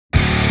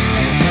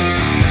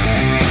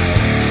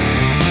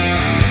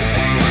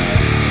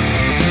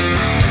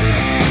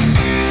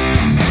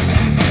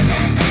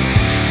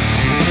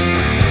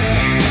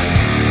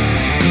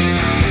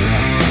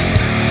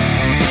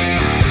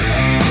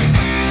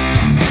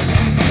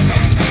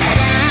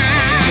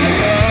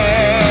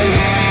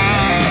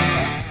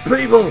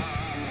people!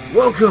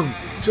 Welcome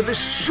to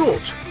this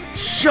short,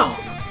 sharp,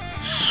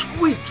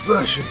 sweet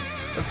version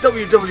of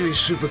WWE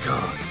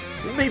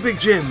SuperCard. With me, Big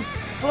Jim,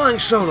 flying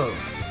solo,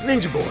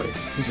 Ninja Boy,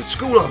 he's at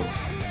school-o.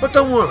 But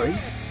don't worry,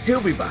 he'll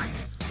be back.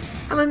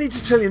 And I need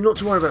to tell you not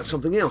to worry about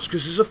something else,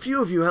 because there's a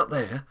few of you out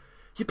there,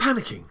 you're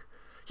panicking.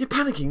 You're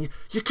panicking,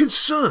 you're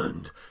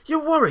concerned,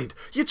 you're worried,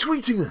 you're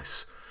tweeting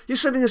us, you're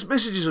sending us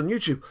messages on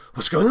YouTube.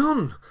 What's going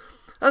on?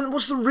 And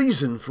what's the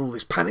reason for all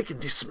this panic and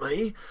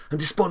dismay and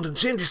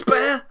despondency and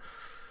despair?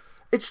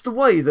 It's the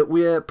way that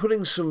we're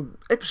putting some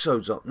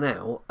episodes up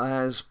now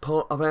as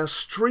part of our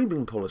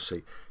streaming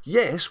policy.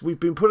 Yes, we've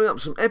been putting up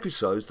some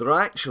episodes that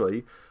are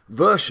actually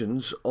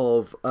versions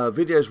of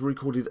videos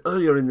recorded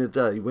earlier in the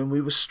day when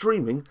we were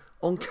streaming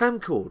on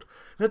camcord.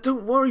 Now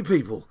don't worry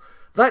people,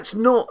 that's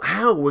not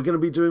how we're going to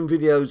be doing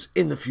videos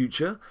in the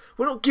future.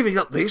 We're not giving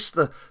up this,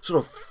 the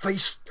sort of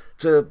face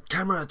to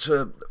camera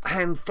to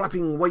hand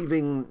flapping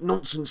waving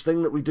nonsense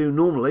thing that we do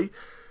normally.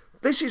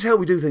 This is how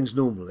we do things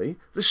normally.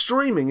 The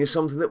streaming is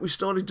something that we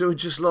started doing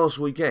just last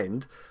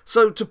weekend.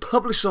 So to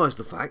publicise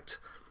the fact,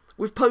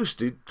 we've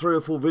posted 3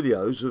 or 4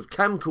 videos of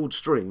camcord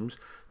streams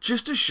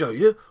just to show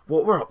you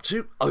what we're up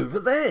to over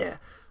there.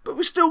 But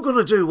we're still going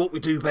to do what we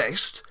do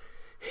best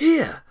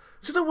here.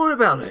 So don't worry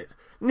about it.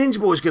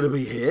 Ninja Boy's going to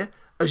be here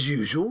as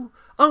usual.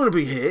 I'm going to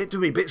be here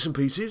doing bits and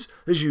pieces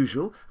as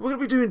usual. We're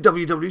going to be doing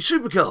WWE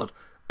SuperCard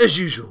as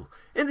usual,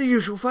 in the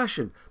usual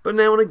fashion. But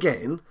now and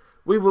again,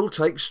 we will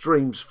take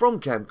streams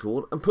from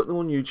camcord and put them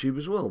on YouTube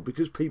as well,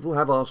 because people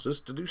have asked us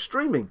to do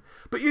streaming.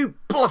 But you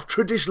bluff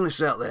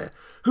traditionalists out there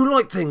who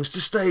like things to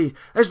stay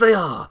as they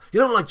are, you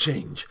don't like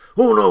change.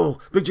 Oh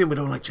no, Big Jim, we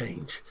don't like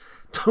change.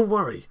 Don't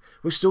worry,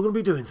 we're still going to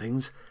be doing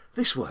things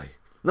this way.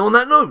 Now on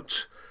that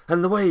note,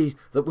 and the way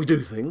that we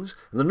do things,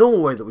 and the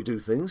normal way that we do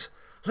things,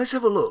 let's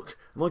have a look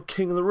at my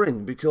King of the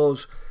Ring,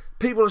 because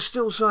people are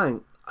still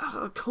saying,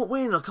 I can't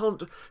win, I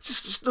can't,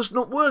 it's just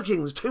not working,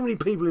 there's too many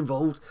people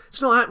involved,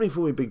 it's not happening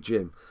for me, Big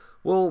Jim.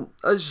 Well,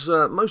 as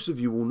most of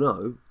you will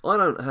know, I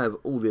don't have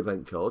all the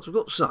event cards. I've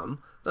got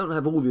some, don't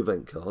have all the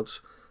event cards.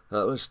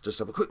 Let's just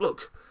have a quick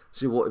look,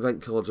 see what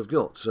event cards I've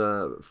got.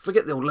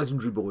 Forget the old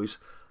legendary boys,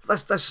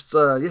 that's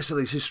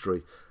yesterday's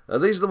history.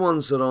 These are the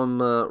ones that I'm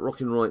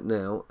rocking right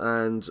now,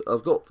 and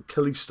I've got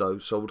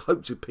Kalisto, so I would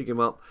hope to pick him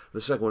up,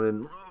 the second one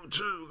in Road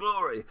to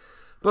Glory.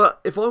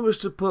 But if I was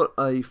to put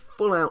a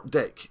full-out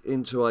deck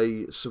into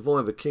a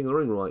Survivor King of the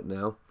Ring right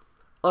now,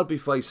 I'd be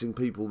facing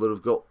people that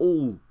have got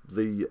all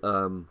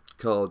the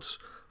cards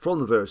from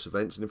the various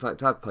events, and in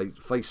fact I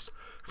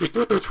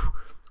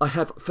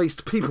have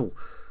faced people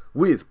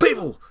with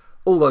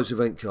all those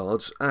event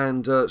cards,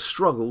 and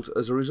struggled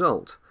as a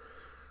result.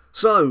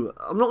 So,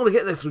 I'm not going to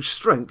get there through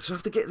strength, so I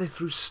have to get there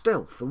through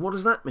stealth. And what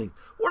does that mean?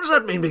 What does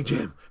that mean, Big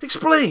Jim?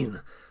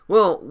 Explain!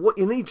 Well, what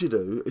you need to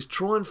do is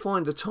try and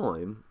find a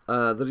time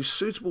that is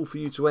suitable for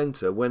you to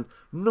enter when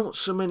not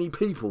so many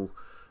people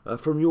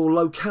from your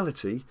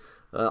locality,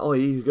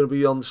 i.e. who are going to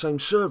be on the same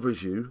server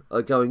as you,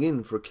 are going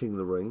in for a King of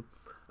the Ring,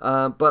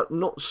 but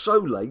not so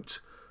late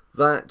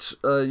that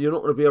you're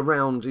not going to be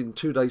around in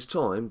 2 days'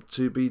 time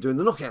to be doing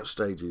the knockout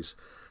stages.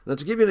 Now,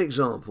 to give you an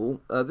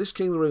example, this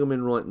King of the Ring I'm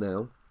in right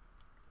now,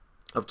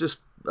 I've just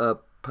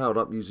powered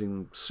up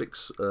using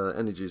 6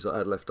 energies that I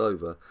had left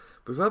over.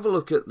 But if we have a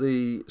look at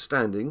the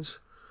standings,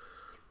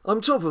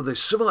 I'm top of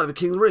this Survivor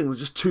King of the Ring with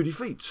just 2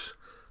 defeats.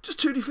 Just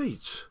 2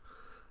 defeats.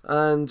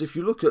 And if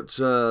you look at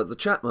the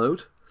chat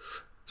mode,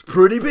 it's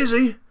pretty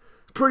busy.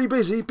 Pretty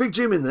busy. Big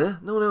Jim in there,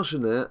 no one else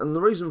in there. And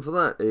the reason for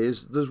that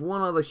is there's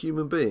one other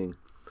human being.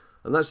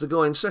 And that's the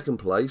guy in second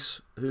place,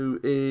 who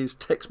is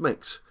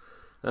Tex-Mex.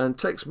 And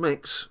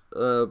Tex-Mex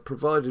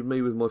provided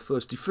me with my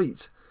first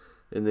defeat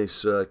in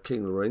this King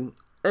of the Ring.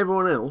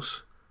 Everyone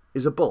else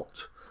is a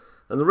bot.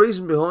 And the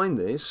reason behind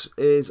this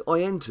is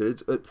I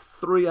entered at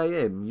 3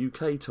 AM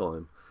UK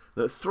time.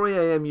 And at 3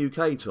 AM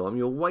UK time,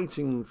 you're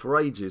waiting for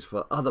ages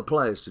for other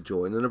players to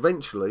join, and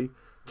eventually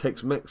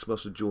Tex-Mex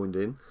must have joined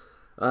in.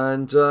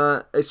 And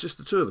it's just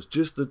the 2 of us.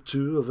 Just the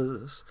 2 of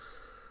us.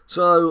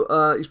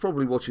 So he's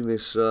probably watching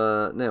this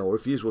now, or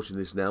if he is watching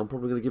this now, I'm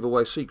probably going to give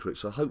away a secret.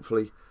 So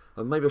hopefully,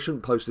 maybe I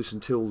shouldn't post this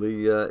until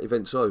the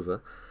event's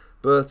over.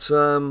 But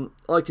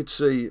I could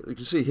see, you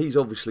can see he's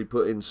obviously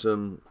put in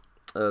some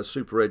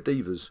super rare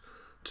divas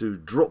to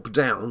drop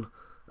down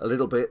a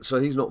little bit,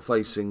 so he's not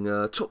facing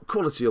top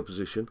quality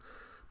opposition.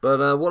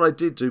 But what I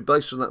did do,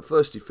 based on that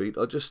first defeat,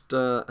 I just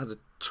had a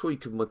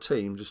tweak of my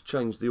team, just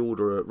changed the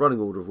order, running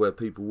order of where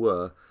people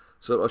were,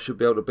 so that I should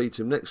be able to beat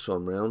him next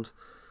time round,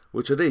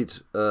 which I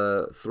did,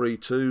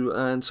 3-2,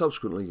 and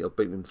subsequently I've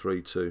beaten him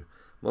 3-2.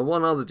 My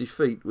one other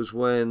defeat was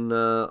when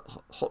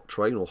Hot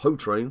Train, or Ho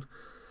Train,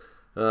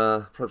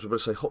 perhaps I better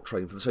say Hot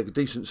Train for the sake of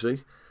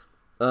decency,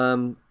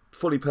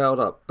 fully powered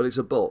up, but it's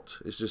a bot.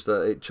 It's just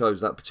that it chose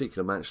that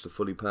particular match to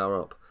fully power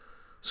up.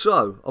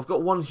 So, I've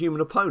got one human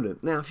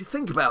opponent. Now, if you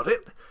think about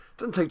it, it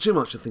doesn't take too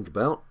much to think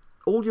about.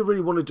 All you really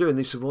want to do in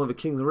this Survivor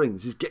King of the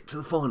Rings is get to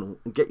the final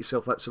and get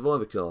yourself that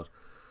Survivor card.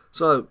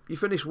 So, you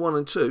finish 1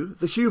 and 2.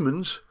 The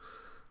humans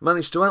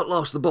managed to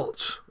outlast the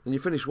bots, and you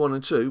finish 1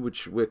 and 2,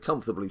 which we're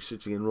comfortably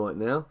sitting in right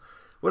now.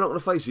 we're not going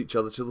to face each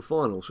other till the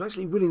finals. So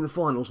actually winning the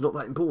finals not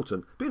that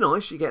important. Be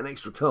nice, you get an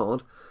extra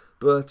card,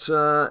 but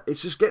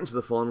it's just getting to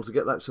the final to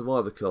get that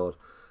Survivor card.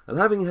 And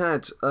having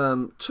had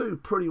 2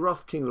 pretty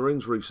rough King of the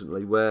Rings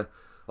recently, where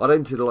I'd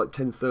entered at like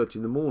 10:30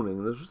 in the morning,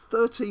 and there was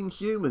 13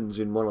 humans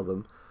in one of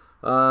them,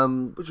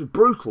 which was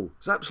brutal.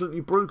 It's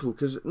absolutely brutal,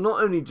 because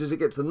not only does it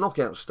get to the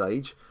knockout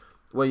stage,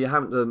 where you're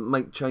having to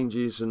make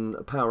changes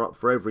and power up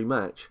for every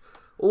match,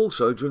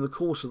 also during the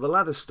course of the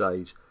ladder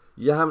stage,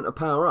 you're having to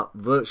power up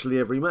virtually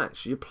every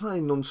match. You're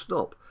playing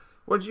non-stop.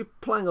 Whereas you're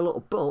playing a lot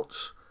of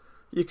bots,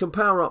 you can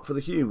power up for the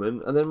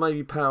human and then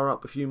maybe power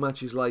up a few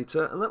matches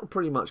later, and that'll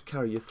pretty much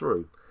carry you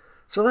through.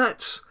 So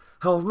that's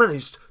how I've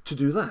managed to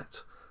do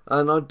that.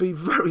 And I'd be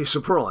very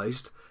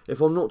surprised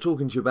if I'm not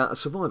talking to you about a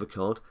Survivor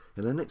card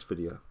in our next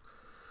video.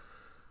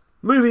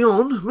 Moving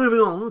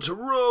on to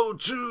Road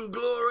to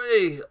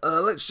Glory.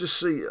 Let's just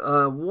see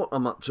what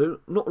I'm up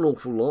to. Not an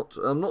awful lot.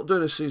 I'm not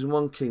doing a Season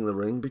 1 King of the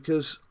Ring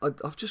because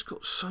I've just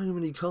got so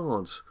many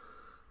cards.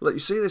 Look,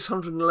 you see this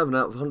 111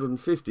 out of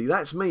 150?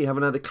 That's me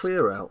having had a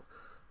clear out.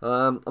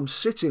 I'm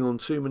sitting on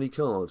too many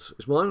cards.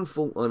 It's my own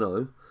fault, I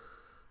know.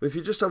 But if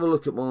you just have a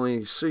look at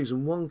my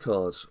Season 1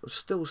 cards, I'm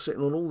still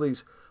sitting on all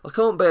these. I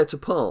can't bear to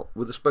part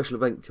with the special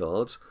event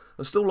cards.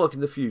 I'm still liking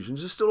the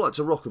fusions. I still like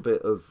to rock a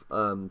bit of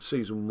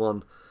Season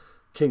 1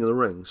 King of the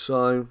Ring,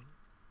 so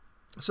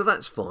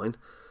that's fine.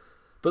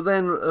 But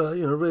then,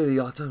 you know, really,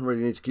 I don't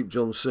really need to keep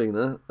John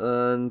Cena,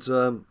 and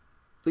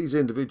these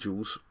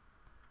individuals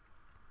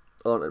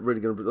aren't really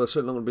going to be, they're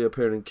certainly not going to be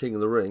appearing in King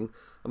of the Ring.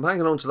 I'm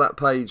hanging on to that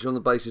page on the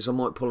basis I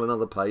might pull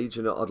another page,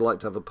 and I'd like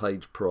to have a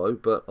page pro,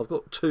 but I've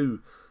got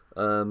 2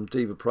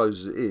 Diva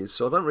Pros as it is,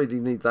 so I don't really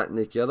need that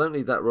Nikki, I don't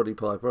need that Roddy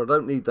Piper, I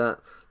don't need that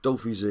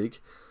Dolphy Zig.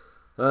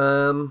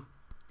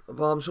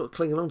 But I'm sort of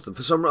clinging on to them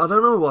for some reason. I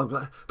don't know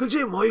why. Big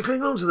Jim, why are you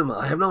clinging on to them?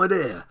 I have no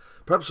idea.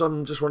 Perhaps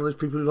I'm just one of those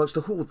people who likes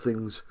to hoard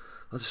things.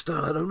 I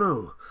don't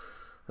know.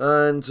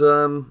 And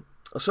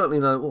I certainly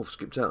know. Oh, I've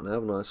skipped out now,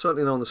 haven't I? I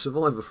certainly know on the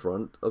Survivor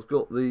front, I've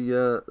got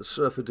the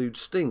Surfer Dude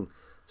Sting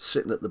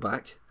sitting at the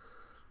back,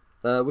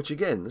 which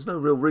again, there's no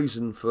real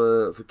reason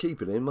for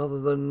keeping him other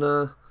than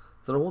I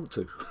want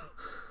to.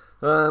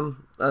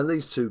 And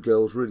these 2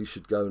 girls really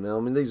should go now. I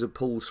mean, these are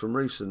pulls from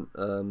recent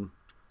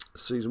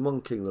Season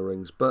 1 King of the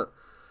Rings, but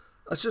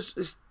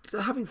it's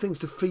having things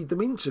to feed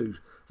them into.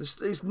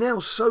 It's now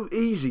so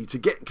easy to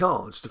get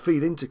cards, to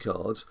feed into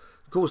cards.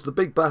 Of course, the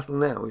big battle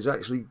now is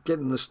actually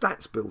getting the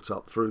stats built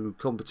up through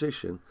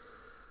competition.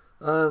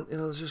 You know,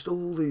 there's just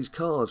all these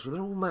cards, but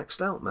they're all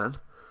maxed out, man.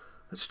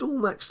 They're just all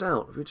maxed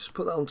out. If we just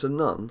put that onto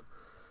none,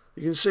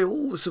 you can see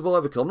all the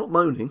Survivor cards. I'm not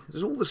moaning.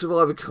 There's all the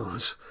Survivor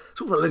cards.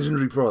 It's all the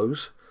Legendary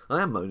Pros.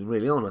 I am moaning,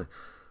 really, aren't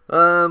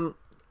I?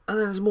 And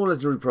then there's more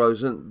Legendary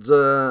Pros, and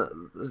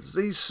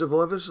these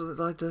Survivors,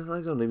 they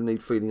don't even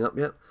need feeding up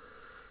yet.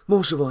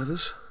 More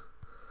Survivors.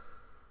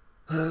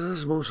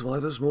 There's more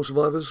Survivors, more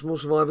Survivors, more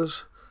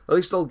Survivors. At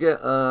least I'll get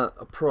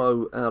a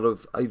pro out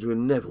of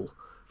Adrian Neville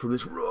from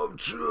this Road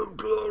to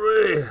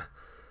Glory.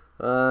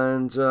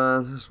 And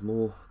there's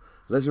more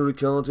Legendary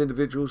cards,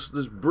 individuals.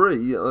 There's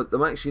Brie.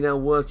 I'm actually now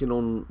working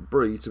on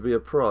Brie to be a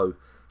pro.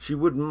 She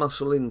would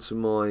muscle into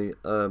my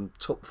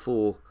top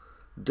 4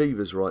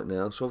 divas right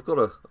now, so I've got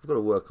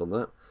to work on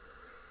that.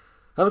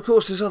 And of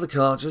course there's other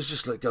cards. It's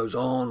just like goes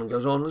on and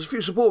goes on. There's a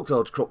few support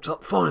cards cropped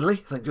up finally,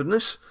 thank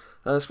goodness,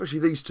 especially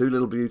these 2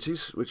 little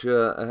beauties, which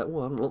are oh,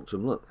 I haven't locked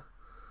them. Look,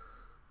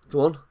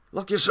 come on,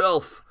 lock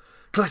yourself.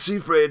 Classy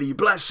Freddy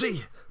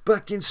Blassie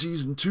back in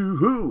Season 2.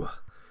 Who?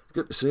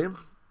 Good to see him.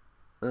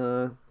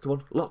 Come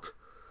on, lock,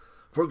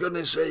 for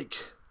goodness sake.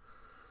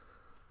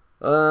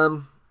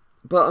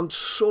 But I'm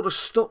sort of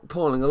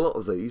stockpiling a lot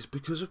of these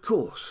because, of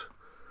course,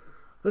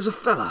 there's a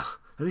fella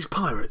and his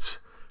pirates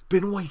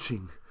been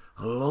waiting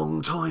a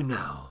long time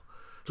now.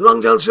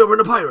 Long John Silver and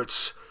the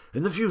Pirates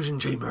in the Fusion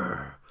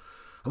Chamber.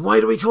 And why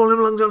do we call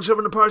him Long John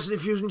Silver and the Pirates in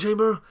the Fusion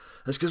Chamber?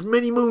 That's because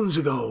many moons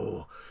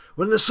ago,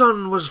 when the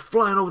sun was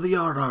flying over the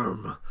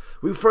yardarm,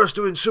 we were first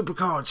doing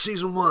SuperCard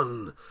Season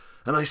 1,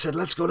 and I said,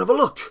 let's go and have a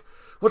look.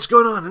 What's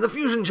going on in the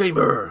Fusion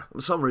Chamber?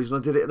 For some reason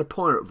I did it in a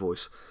pirate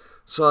voice.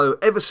 So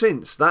ever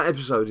since that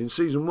episode in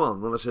Season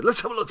 1, when I said,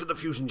 let's have a look at the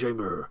Fusion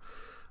Chamber,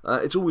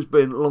 it's always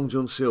been Long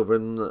John Silver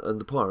and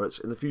the Pirates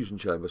in the Fusion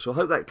Chamber. So I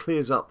hope that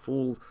clears up for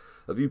all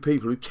of you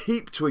people who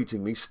keep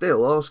tweeting me,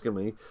 still asking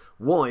me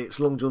why it's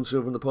Long John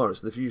Silver and the Pirates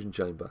in the Fusion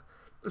Chamber.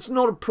 It's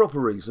not a proper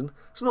reason.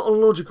 It's not a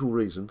logical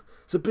reason.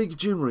 It's a Big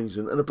Jim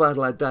reason and a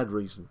BadLadDad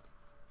reason.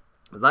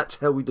 That's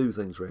how we do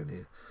things around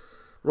here.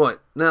 Right,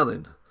 now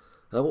then,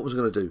 what was I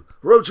going to do?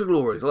 Road to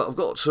Glory. I've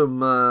got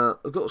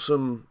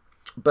some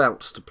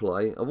bouts to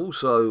play. I've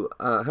also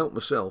helped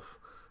myself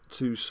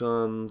to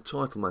some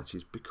title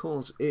matches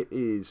because it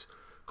is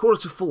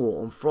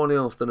 3:45 on Friday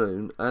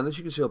afternoon, and as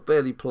you can see I've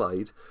barely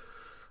played.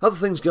 Other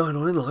things going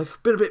on in life,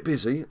 been a bit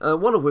busy,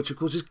 one of which of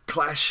course is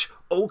Clash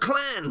of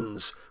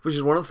Clans, which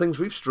is one of the things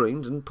we've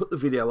streamed and put the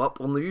video up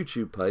on the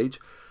YouTube page.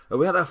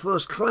 We had our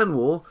first clan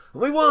war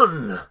and we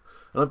won!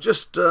 And I've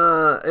just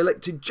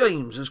elected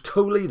James as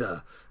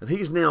co-leader, and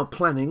he's now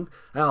planning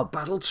our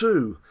Battle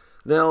 2.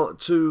 Now,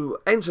 to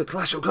enter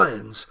Clash of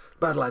Clans,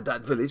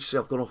 BadLadDad Village, see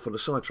I've gone off on a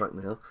sidetrack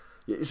now,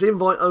 it's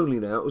invite only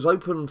now. It was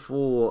open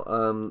for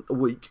a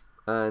week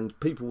and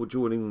people were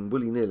joining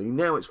willy-nilly.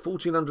 Now it's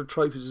 1,400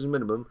 trophies as a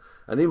minimum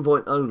and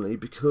invite only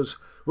because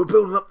we're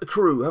building up the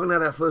crew. Haven't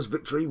had our first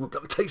victory, we've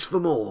got a taste for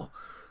more.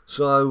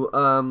 So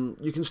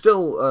you can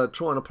still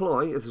try and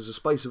apply if there's a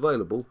space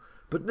available,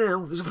 but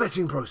now there's a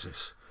vetting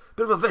process.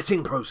 Bit of a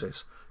vetting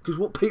process, because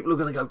what people are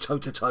going to go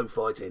toe-to-toe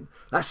fighting,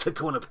 that's the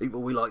kind of people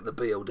we like, the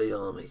BLD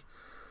army.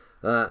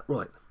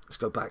 Right, let's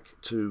go back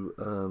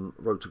to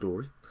Road to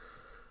Glory.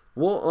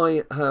 What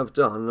I have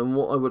done, and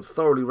what I would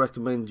thoroughly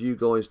recommend you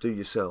guys do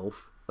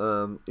yourself,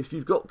 if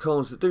you've got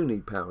cards that do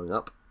need powering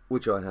up,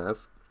 which I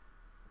have,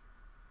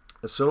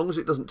 so long as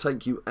it doesn't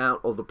take you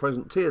out of the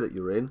present tier that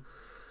you're in,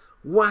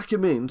 whack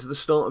them in to the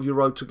start of your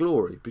Road to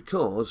Glory,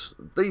 because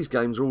these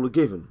games are all a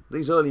given.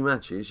 These early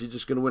matches, you're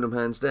just going to win them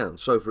hands down.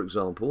 So, for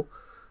example,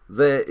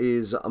 there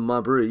is a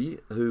Mabri,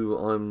 who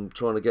I'm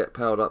trying to get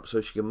powered up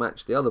so she can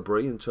match the other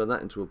Brie and turn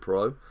that into a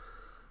pro.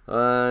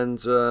 And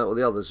well,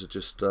 the others are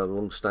just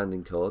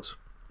long-standing cards.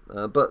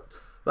 But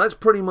that's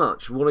pretty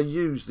much what I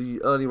use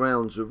the early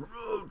rounds of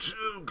Road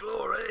to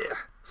Glory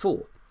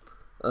for.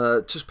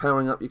 Just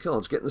powering up your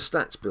cards, getting the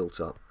stats built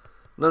up.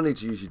 No need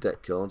to use your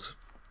deck cards.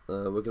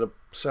 We're going to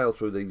sail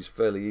through these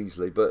fairly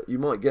easily, but you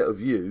might get a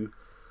view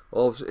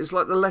of, it's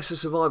like the lesser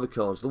survivor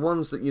cards, the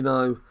ones that you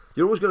know,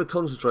 you're always going to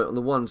concentrate on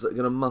the ones that are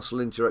going to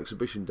muscle into your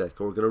exhibition deck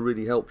or are going to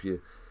really help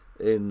you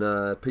in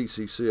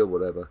PCC or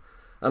whatever.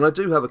 And I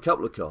do have a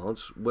couple of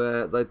cards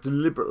where they're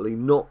deliberately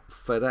not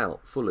fed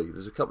out fully.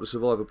 There's a couple of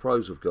Survivor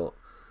Pros I've got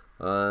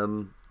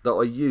that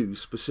I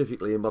use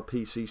specifically in my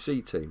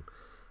PCC team,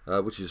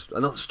 which is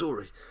another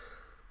story.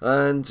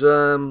 And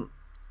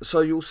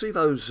so you'll see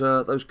those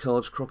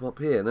cards crop up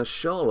here. Now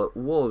Charlotte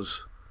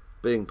was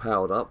being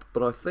powered up,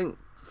 but I think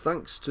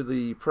thanks to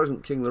the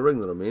present King of the Ring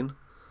that I'm in,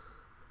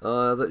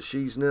 that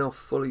she's now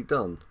fully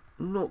done.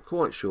 I'm not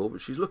quite sure,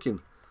 but she's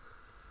looking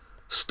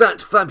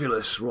stat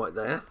fabulous right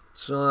there.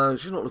 So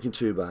she's not looking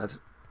too bad.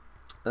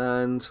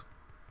 And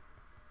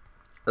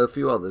a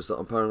few others that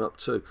I'm powering up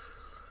too.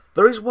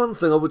 There is one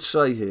thing I would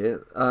say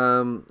here.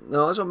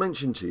 Now, as I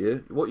mentioned to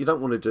you, what you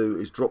don't want to do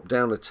is drop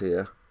down a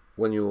tier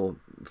when you're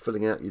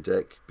filling out your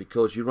deck,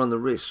 because you run the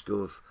risk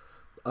of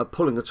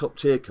pulling a top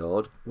tier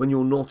card when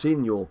you're not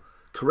in your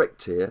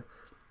correct tier,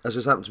 as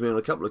has happened to me on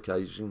a couple of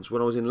occasions.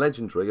 When I was in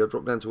Legendary, I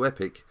dropped down to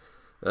Epic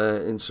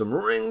in some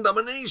ring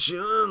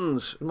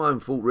dominations. My own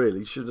fault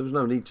really, there was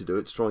no need to do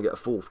it to try and get a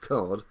fourth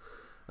card,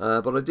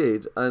 but I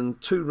did,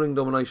 and 2 ring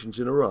dominations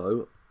in a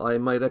row I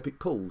made epic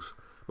pulls,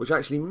 which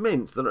actually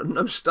meant that at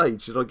no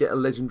stage did I get a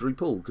legendary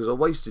pull, because I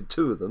wasted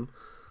 2 of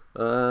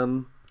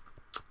them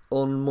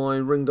on my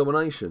ring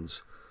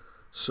dominations.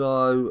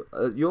 So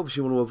you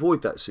obviously want to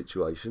avoid that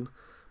situation,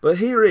 but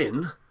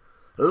herein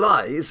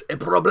lies a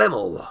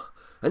problemo,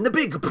 and the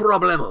big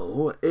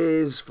problemo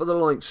is for the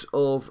likes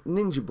of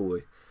Ninja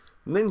Boy.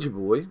 Ninja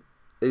Boy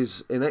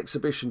is in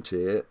exhibition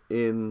tier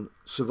in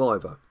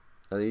Survivor,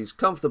 and he's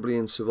comfortably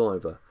in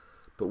Survivor,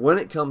 but when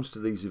it comes to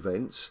these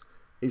events,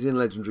 he's in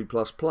Legendary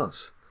Plus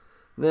Plus.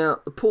 Now,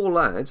 the poor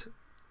lad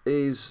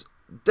is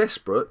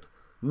desperate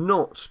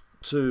not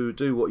to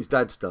do what his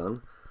dad's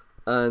done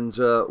and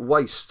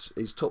waste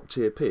his top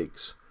tier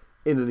picks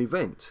in an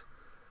event.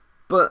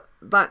 But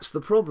that's the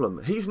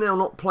problem. He's now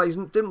not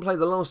didn't play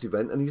the last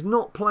event, and he's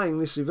not playing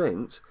this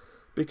event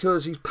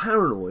because he's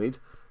paranoid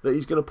that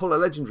he's going to pull a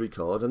legendary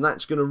card, and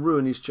that's going to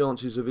ruin his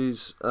chances of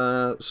his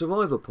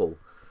survivor pull.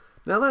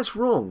 Now that's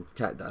wrong,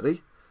 Cat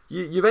Daddy.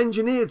 You've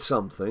engineered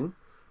something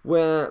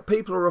where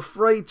people are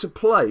afraid to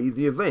play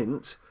the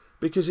event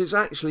because it's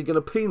actually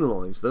going to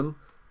penalise them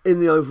in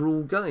the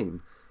overall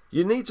game.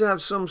 You need to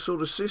have some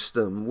sort of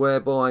system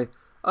whereby,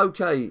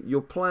 okay,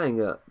 you're playing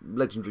at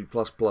Legendary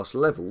Plus Plus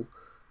level,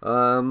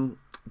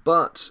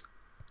 but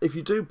if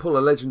you do pull a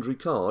legendary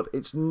card,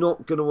 it's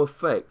not going to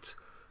affect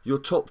your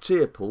top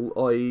tier pull,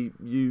 i.e.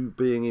 you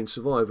being in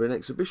Survivor in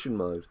exhibition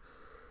mode.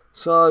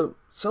 So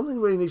something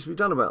really needs to be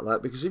done about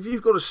that, because if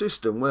you've got a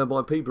system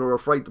whereby people are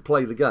afraid to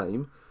play the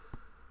game,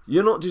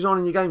 you're not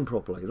designing your game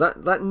properly.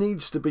 That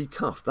needs to be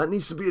cuffed. That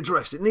needs to be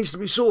addressed. It needs to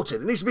be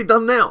sorted. It needs to be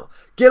done now.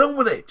 Get on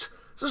with it.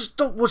 Just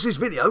don't watch this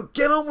video.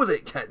 Get on with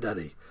it, Cat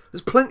Daddy.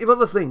 There's plenty of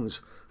other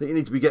things that you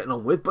need to be getting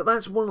on with, but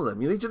that's one of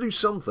them. You need to do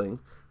something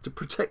to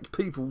protect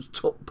people's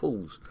top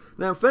pulls.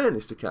 Now, in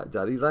fairness to Cat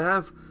Daddy, they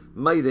have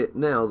made it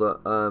now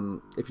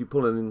that if you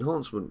pull an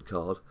enhancement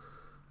card,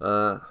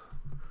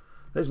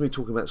 there's me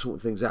talking about sorting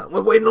things out.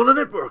 We're waiting on a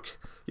network.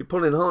 You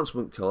pull an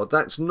enhancement card,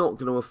 that's not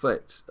going to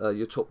affect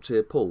your top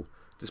tier pull,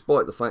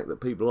 despite the fact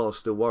that people are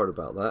still worried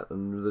about that,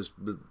 and there's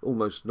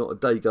almost not a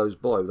day goes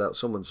by without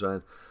someone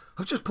saying,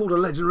 I've just pulled a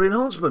legendary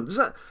enhancement. Does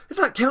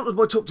that count as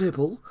my top tier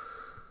pull?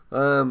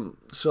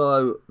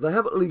 So they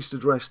have at least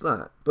addressed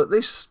that. But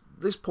this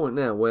point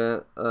now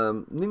where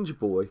Ninja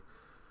Boy,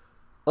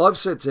 I've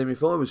said to him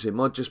if I was him,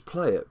 I'd just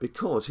play it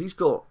because he's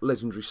got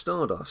Legendary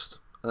Stardust.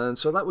 And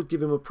so that would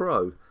give him a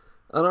pro.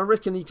 And I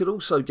reckon he could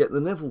also get the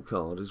Neville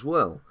card as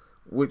well,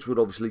 which would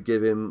obviously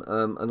give him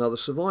another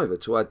survivor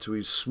to add to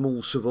his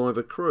small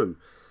survivor crew.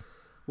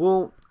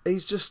 Well,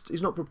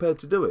 he's not prepared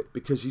to do it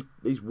because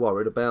he's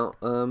worried about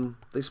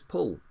this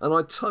pull, and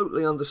I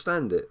totally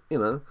understand it. You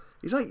know,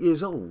 he's 8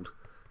 years old.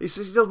 He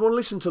says he doesn't want to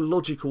listen to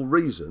logical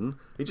reason.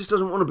 He just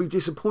doesn't want to be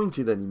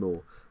disappointed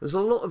anymore. There's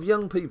a lot of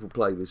young people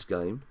play this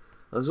game.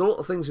 And there's a lot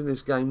of things in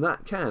this game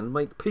that can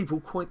make people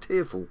quite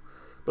tearful.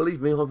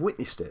 Believe me, I've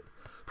witnessed it.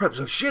 Perhaps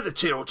I've shed a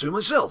tear or two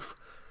myself.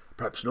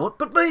 Perhaps not,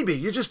 but maybe.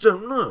 You just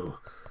don't know.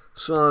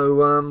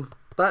 So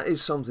that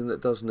is something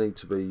that does need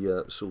to be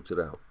sorted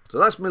out. So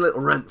that's my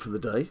little rant for the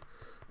day.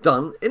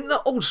 Done in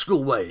the old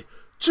school way.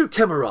 To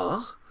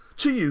camera,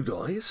 to you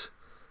guys.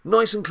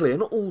 Nice and clear,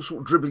 not all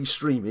sort of dribbly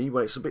streamy,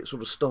 where it's a bit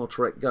sort of Star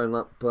Trek going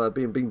up,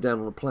 being beamed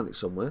down on a planet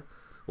somewhere.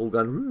 All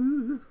going,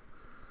 "Roo."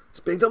 It's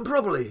being done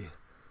properly.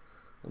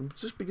 I'm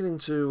just beginning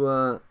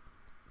to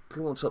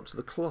glance up to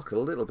the clock a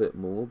little bit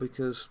more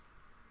because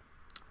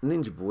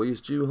Ninja Boy is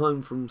due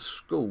home from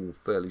school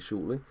fairly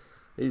shortly.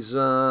 He's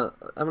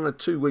having had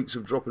 2 weeks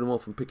of dropping him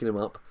off and picking him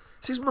up.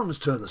 It's his mum's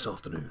turn this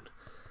afternoon.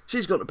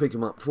 She's got to pick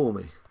him up for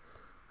me.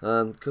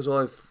 Because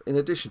I've, in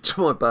addition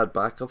to my bad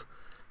back, I've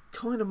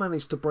kind of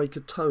managed to break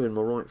a toe in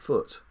my right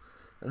foot.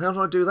 And how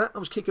did I do that? I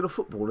was kicking a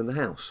football in the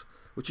house,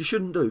 which you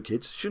shouldn't do,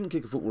 kids. Shouldn't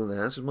kick a football in the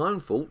house. It's my own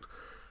fault.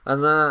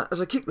 And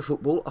as I kicked the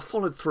football, I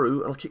followed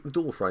through and I kicked the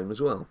door frame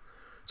as well.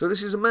 So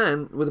this is a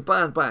man with a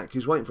bad back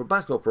who's waiting for a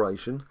back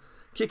operation,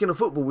 kicking a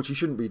football, which he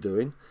shouldn't be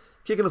doing,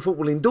 kicking a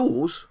football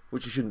indoors,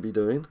 which he shouldn't be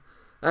doing,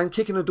 and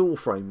kicking a door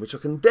frame, which I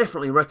can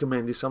definitely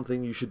recommend is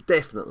something you should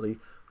definitely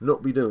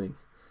not be doing.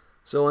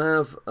 So I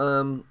have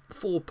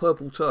 4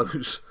 purple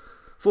toes.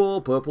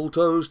 4 purple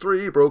toes,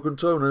 3 broken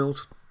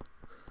toenails,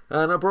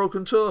 and a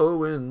broken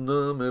toe in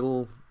the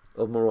middle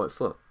of my right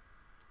foot.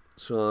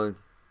 So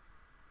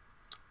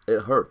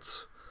it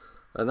hurts.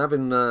 And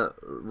having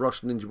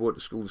rushed Ninja Boy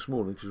to school this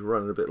morning because we were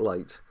running a bit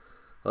late,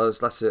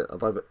 that's it.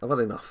 I've had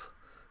enough.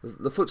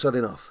 The foot's had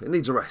enough. It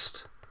needs a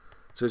rest.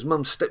 So his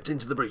mum stepped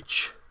into the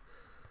breach.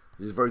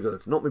 Which is very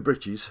good. Not my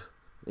breeches,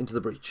 into the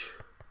breach.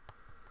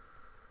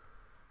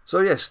 So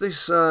yes,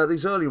 these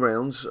early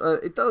rounds,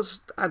 it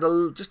does add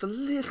just a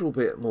little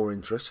bit more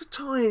interest, a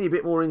tiny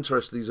bit more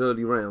interest to these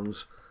early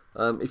rounds.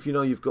 If you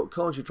know you've got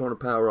cards you're trying to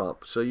power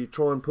up, so you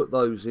try and put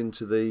those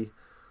into the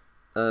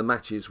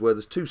matches where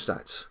there's 2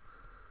 stats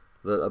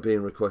that are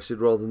being requested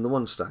rather than the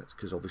 1 stat,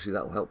 because obviously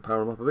that will help power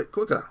them up a bit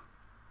quicker.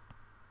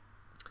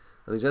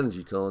 And these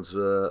energy cards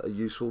are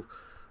useful.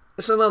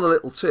 It's another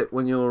little tip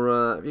when if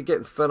you're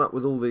getting fed up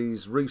with all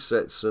these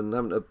resets and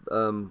having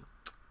to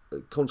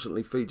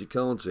constantly feed your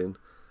cards in.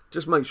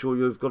 Just make sure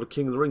you've got a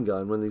King of the Ring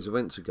going when these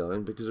events are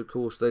going, because of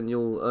course then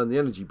you'll earn the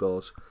energy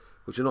bars,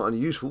 which are not only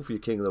useful for your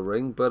King of the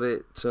Ring, but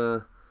it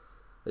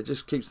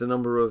just keeps the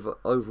number of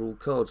overall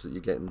cards that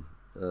you're getting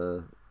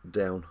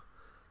down.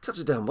 Cuts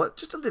it down by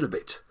just a little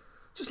bit.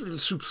 Just a little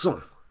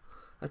soupçon.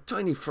 A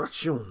tiny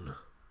fraction.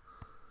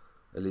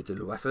 A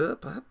little wafer,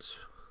 perhaps.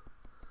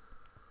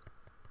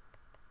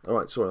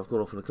 Alright, sorry, I've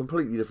gone off on a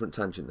completely different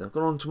tangent now. I've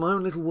gone on to my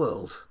own little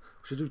world,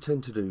 which I do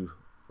tend to do,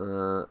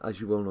 as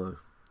you well know.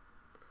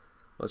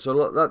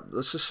 So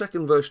that's the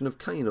second version of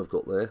Kane I've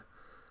got there.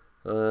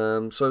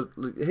 So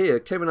here,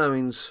 Kevin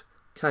Owens,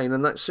 Kane,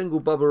 and that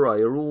single Bubba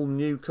Ray are all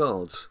new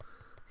cards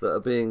that are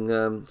being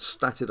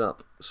statted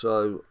up.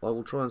 So I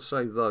will try and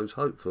save those,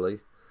 hopefully.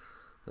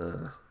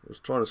 I was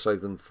trying to save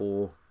them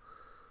for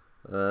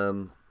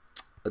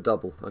a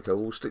double. Okay,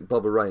 we'll stick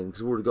Bubba Ray in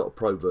because I've already got a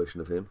pro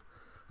version of him.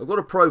 I've got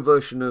a pro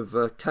version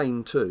of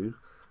Kane too.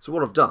 So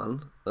what I've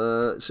done,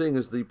 seeing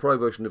as the pro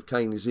version of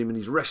Kane is him in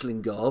his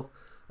wrestling garb,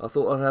 I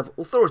thought I'd have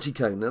Authority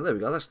Kane. Now, there we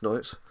go, that's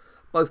nice.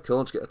 Both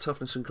cards get a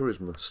toughness and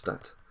charisma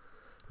stat.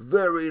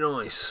 Very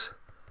nice.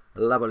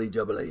 Lovely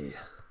jubbly.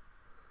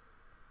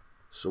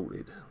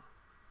 Sorted.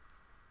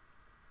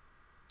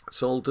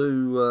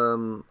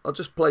 So I'll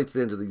just play to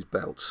the end of these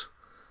bouts.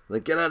 And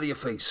then get out of your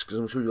face, because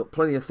I'm sure you've got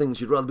plenty of things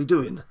you'd rather be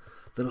doing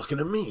than looking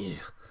at me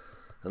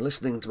and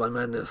listening to my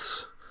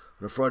madness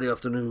on a Friday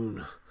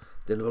afternoon,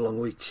 the end of a long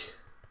week.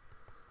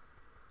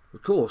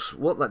 Of course,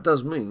 what that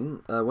does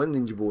mean, when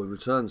Ninja Boy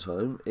returns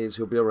home, is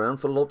he'll be around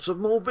for lots of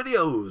more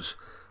videos.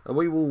 And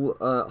we will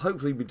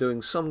hopefully be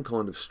doing some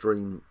kind of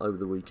stream over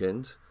the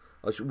weekend.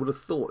 I would have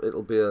thought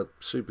it'll be a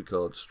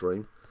SuperCard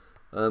stream.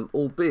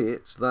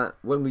 Albeit that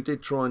when we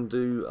did try and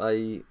do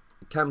a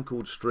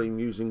camcord stream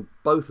using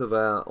both of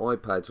our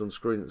iPads on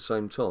screen at the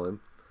same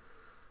time,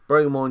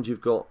 bearing in mind you've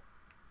got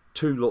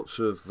 2 lots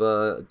of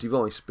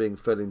device being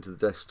fed into the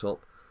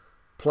desktop,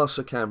 plus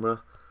a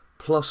camera,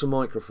 plus a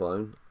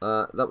microphone,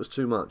 that was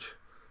too much.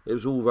 It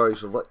was all very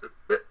sort of like...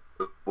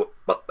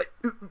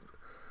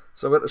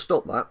 So we had to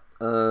stop that,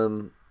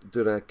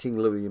 doing our King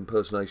Louis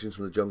impersonations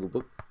from the Jungle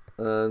Book,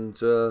 and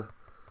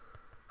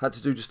had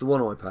to do just the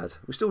one iPad.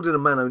 We still did a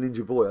Mano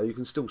Ninja Boy, you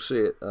can still see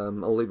it,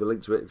 I'll leave a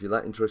link to it if you're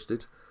that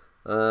interested.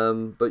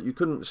 But you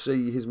couldn't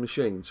see his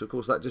machine, so of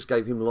course that just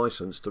gave him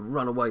license to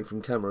run away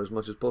from camera as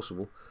much as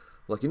possible,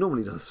 like he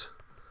normally does.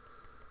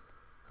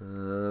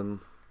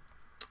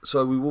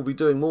 So we will be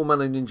doing more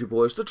Man and Ninja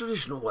Boys the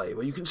traditional way,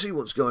 where you can see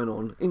what's going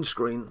on in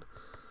screen,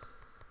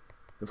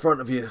 in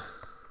front of you,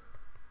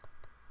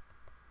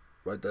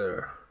 right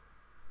there.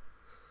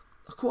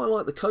 I quite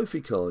like the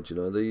Kofi card, you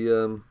know,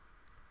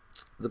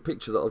 the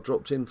picture that I've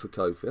dropped in for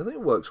Kofi. I think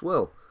it works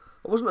well.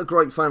 I wasn't a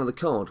great fan of the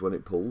card when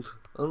it pulled.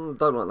 I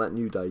don't like that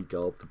New Day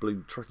garb, the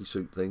blue tracky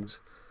suit things.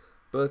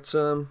 But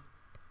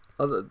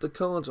the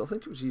cards, I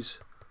think it was his,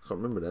 I can't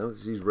remember now,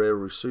 it's his rare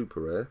or his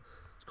super rare.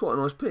 It's quite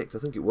a nice pick. I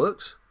think it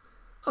works.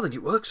 I think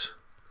it works.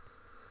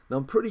 Now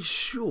I'm pretty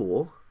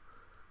sure,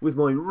 with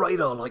my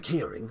radar-like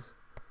hearing,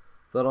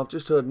 that I've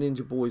just heard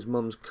Ninja Boy's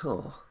mum's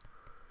car.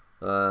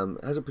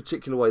 It has a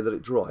particular way that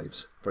it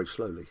drives, very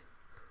slowly.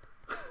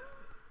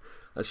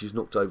 And she's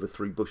knocked over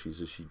 3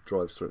 bushes as she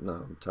drives through. No,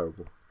 I'm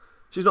terrible.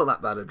 She's not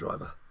that bad a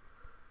driver.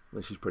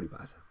 No, she's pretty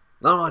bad.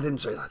 No, I didn't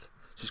say that.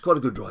 She's quite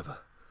a good driver.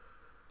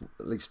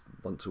 At least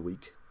once a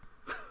week.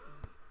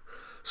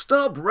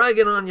 Stop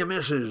ragging on your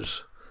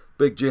missus,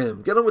 Big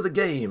Jim. Get on with the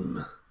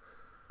game.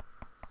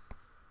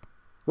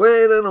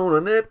 Waiting on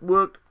a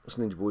network. That's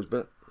Ninja Boy's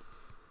bit.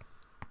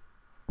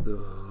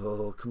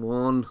 Oh, come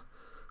on.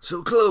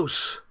 So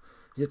close,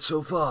 yet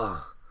so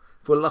far.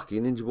 If we're lucky,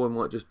 Ninja Boy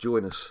might just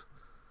join us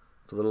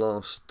for the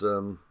last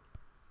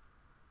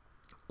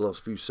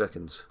few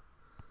seconds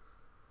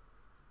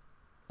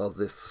of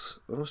this.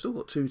 Well, I've still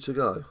got 2 to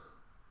go.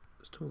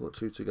 Still got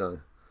 2 to go.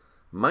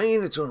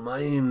 Mine, it's on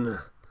mine.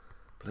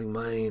 Playing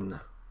mine.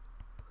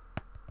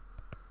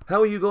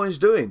 How are you guys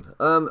doing?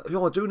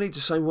 I do need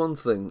to say one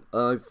thing.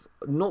 I've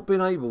not been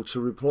able to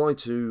reply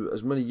to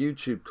as many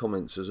YouTube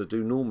comments as I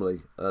do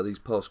normally these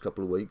past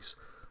couple of weeks.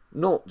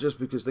 Not just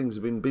because things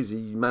have been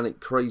busy, manic,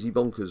 crazy,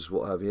 bonkers,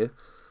 what have you.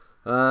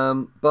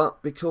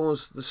 But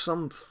because there's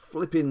some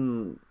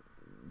flipping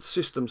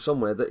system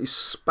somewhere that is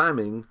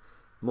spamming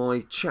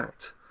my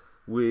chat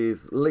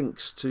with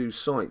links to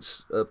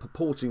sites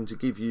purporting to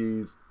give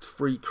you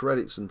free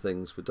credits and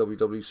things for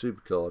WWE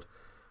SuperCard,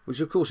 which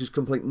of course is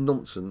complete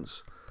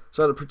nonsense.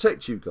 So to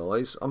protect you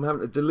guys, I'm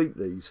having to delete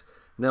these.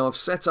 Now I've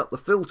set up the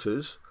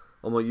filters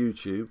on my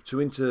YouTube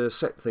to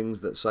intercept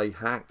things that say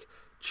hack,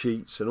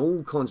 cheats and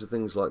all kinds of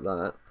things like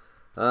that,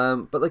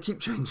 but they keep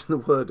changing the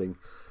wording.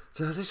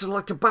 So this is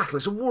like a battle,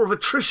 it's a war of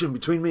attrition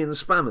between me and the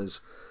spammers.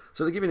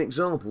 So to give you an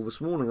example,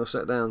 this morning I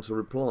sat down to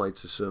reply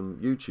to some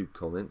YouTube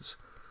comments.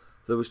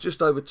 There was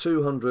just over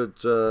 200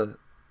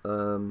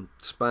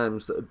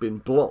 spams that had been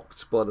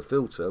blocked by the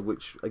filter,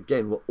 which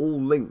again were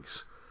all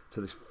links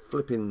to this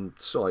flipping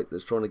site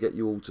that's trying to get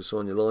you all to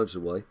sign your lives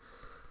away.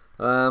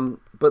 But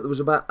there was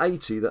about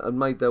 80 that had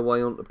made their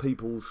way onto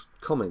people's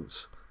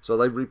comments. So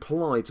they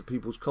replied to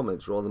people's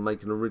comments rather than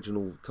make an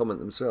original comment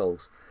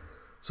themselves.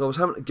 So I was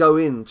having to go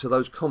into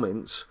those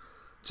comments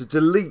to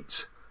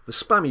delete the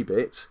spammy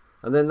bit,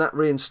 and then that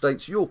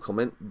reinstates your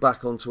comment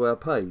back onto our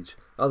page.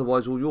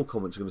 Otherwise all your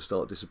comments are going to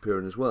start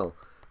disappearing as well.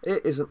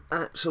 It is an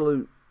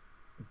absolute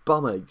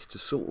bum-ache to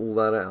sort all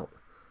that out.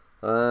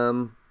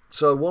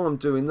 So while I'm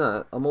doing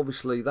that,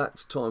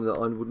 that's time that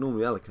I would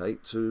normally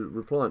allocate to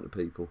replying to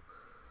people.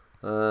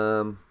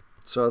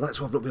 So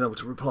that's why I've not been able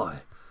to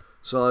reply.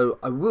 So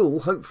I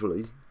will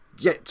hopefully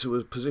get to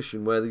a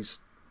position where these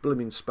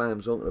blooming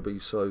spams aren't going to be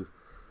so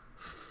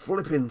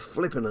flipping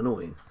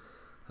annoying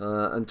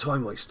and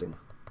time wasting.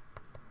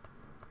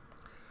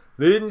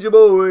 Ninja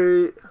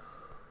Boy,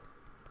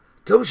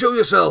 come show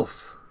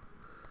yourself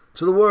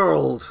to the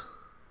world.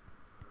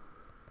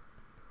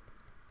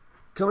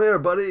 Come here,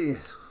 buddy.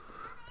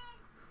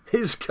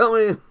 He's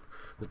coming.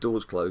 The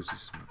door's closed.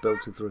 He's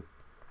belting through.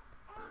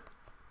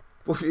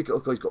 What have you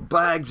got? He's got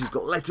bags. He's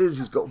got letters.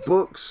 He's got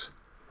books.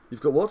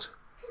 You've got what?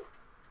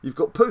 You've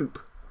got poop.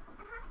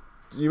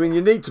 You mean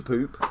you need to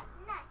poop? No.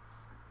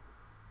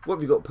 What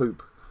have you got,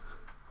 poop?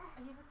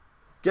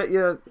 Get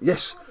your...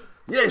 Yes.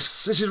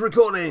 Yes, this is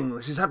recording.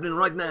 This is happening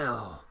right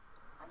now.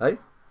 Hey? Are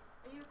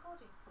you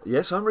recording?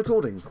 Yes, I'm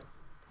recording.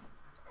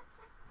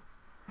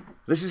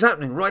 This is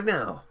happening right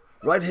now.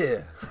 Right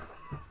here.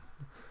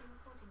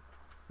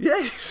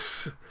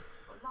 Yes.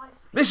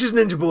 Mrs.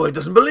 Ninja Boy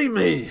doesn't believe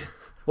me.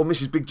 Or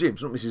Mrs. Big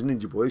Jim's, not Mrs.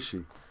 Ninja Boy, is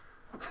she?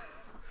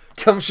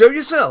 Come show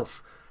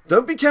yourself.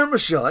 Don't be camera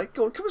shy.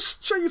 Go on, come and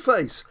show your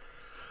face.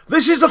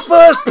 This is the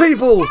first,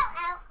 people.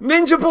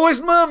 Ninja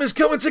Boy's mum is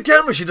coming to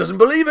camera. She doesn't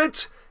believe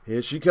it.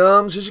 Here she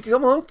comes. Here she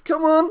come on.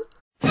 Come on.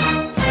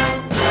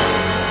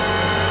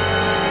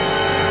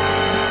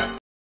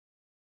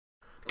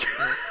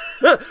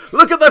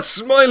 Look at that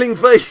smiling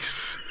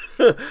face.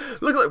 Look at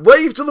that.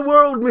 Wave to the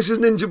world, Mrs.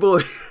 Ninja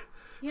Boy.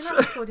 You're not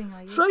recording,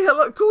 are you? Say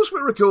hello. Of course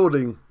we're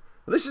recording.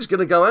 This is going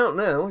to go out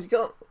now.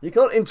 You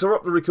can't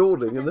interrupt the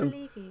recording. I don't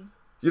believe you.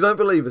 You don't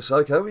believe us?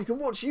 Okay, well, you can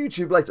watch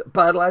YouTube later.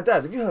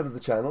 BadLadDad, have you heard of the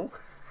channel?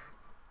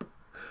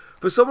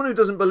 For someone who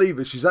doesn't believe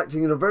us, she's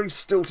acting in a very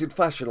stilted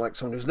fashion like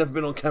someone who's never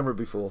been on camera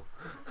before.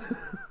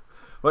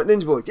 Right,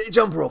 Ninja Boy, get your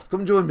jumper off.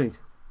 Come join me.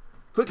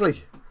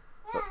 Quickly.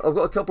 I've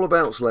got a couple of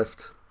bouts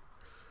left.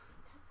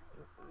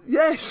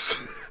 Yes!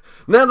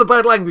 Now the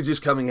bad language is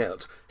coming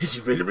out. Is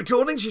he really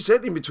recording? She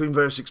said, in between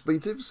various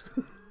expletives.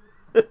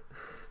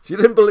 You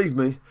didn't believe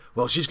me?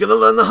 Well, she's going to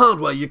learn the hard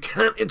way. You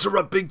can't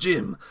interrupt Big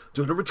Jim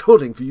doing a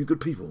recording for you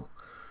good people.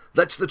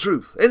 That's the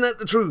truth. Ain't that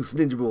the truth,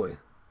 Ninja Boy?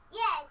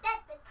 Yeah,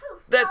 that's the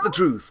truth. That's the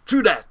truth.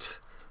 True that.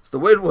 It's the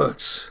way it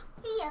works.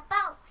 He a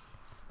boss.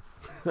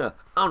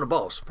 I'm the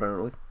boss,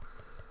 apparently.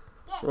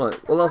 Yeah,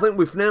 Right, well, I think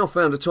we've now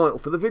found a title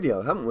for the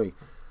video, haven't we?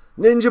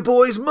 Ninja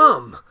Boy's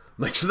mum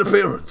makes an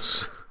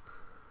appearance.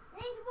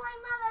 Ninja Boy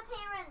mum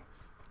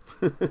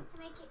appearance. To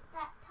make it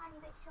that tiny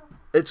bit shorter.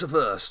 It's a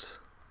first.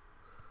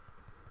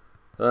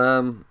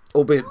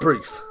 Albeit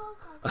brief.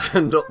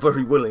 And not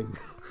very willing.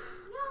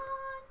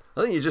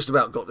 I think you just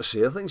about got to see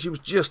her. I think she was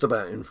just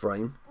about in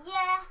frame.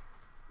 Yeah.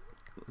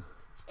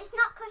 It's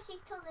not because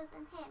she's taller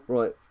than him.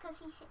 Right. It's because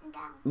he's sitting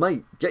down.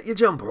 Mate, get your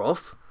jumper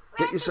off.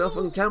 Get yourself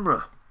on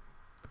camera.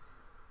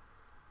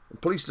 I'm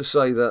pleased to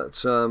say that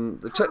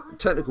the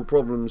technical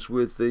problems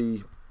with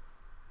the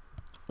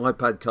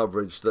iPad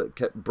coverage that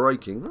kept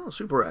breaking,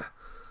 super rare,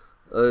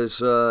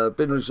 has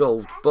been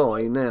resolved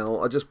by now.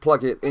 I just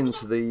plug it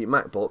into the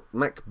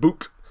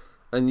MacBook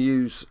and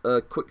use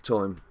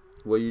QuickTime,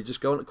 where you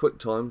just go on to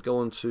QuickTime, go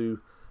on to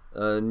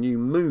New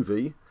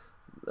Movie,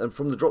 and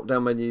from the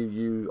drop-down menu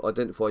you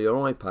identify your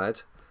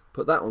iPad,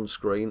 put that on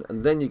screen,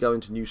 and then you go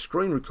into New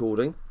Screen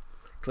Recording,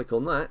 click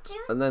on that,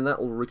 and then that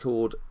will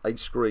record a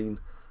screen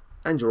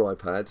and your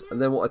iPad. And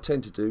then what I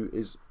tend to do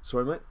is,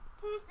 sorry mate?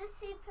 Who's the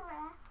super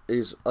rare?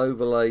 Is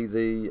overlay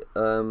the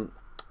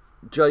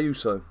Jey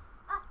Uso.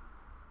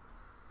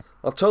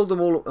 I've told them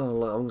all.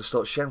 Oh, I'm going to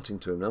start shouting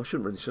to him now. I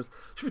shouldn't really. Should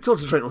be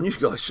concentrating on you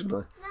guys, shouldn't I?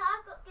 No,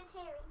 I've got good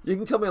hearing. You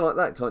can come in like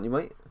that, can't you,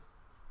 mate?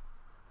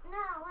 No,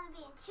 I want to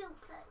be in chill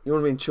clothes. You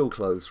want to be in chill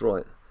clothes,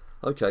 right?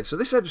 Okay, so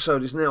this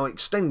episode is now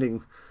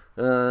extending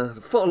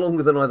far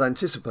longer than I'd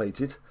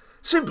anticipated,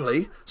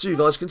 simply so you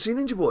guys can see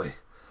Ninja Boy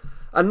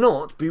and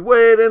not be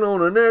waiting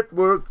on a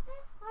network.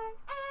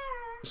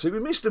 See, we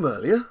missed him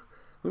earlier.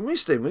 We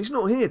missed him. He's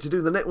not here to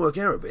do the network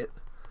error bit.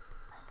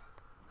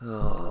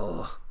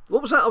 Oh.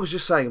 What was that I was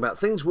just saying about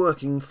things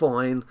working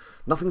fine,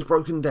 nothing's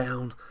broken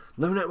down,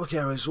 no network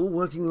errors, all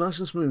working nice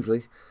and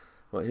smoothly.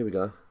 Right, here we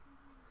go.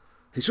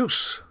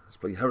 Jesus, let's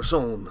play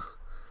Harrison.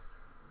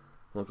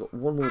 I've got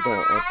one more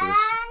bout after this.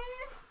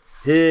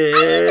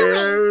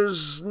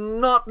 Here's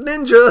not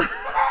Ninja.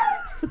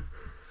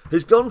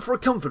 He's gone for a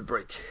comfort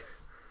break.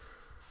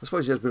 I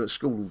suppose he has been at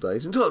school all day.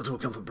 He's entitled to a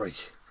comfort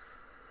break.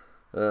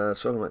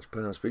 Solo match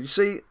power speed. You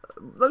see,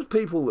 those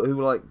people who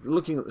like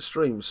looking at the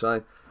stream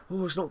saying,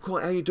 oh, it's not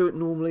quite how you do it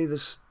normally.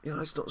 This,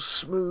 it's not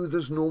smooth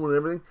as normal and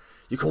everything.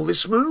 You call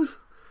this smooth?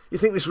 You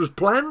think this was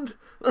planned?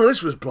 No,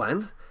 this was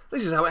planned.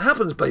 This is how it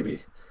happens,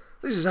 baby.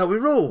 This is how we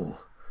roll.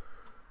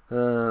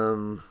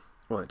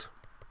 Right.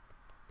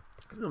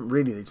 I don't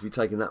really need to be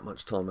taking that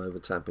much time over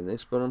tapping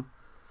this, but I'm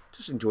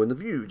just enjoying the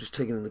view, just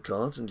taking in the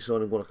cards and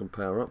deciding what I can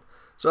power up.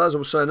 So as I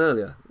was saying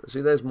earlier, see,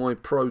 there's my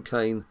Pro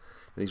Kane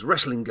in his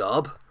wrestling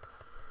garb.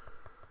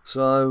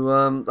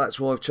 So that's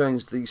why I've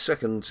changed the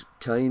second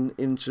Kane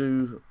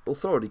into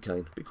Authority Kane.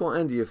 It'd be quite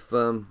handy if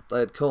they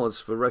had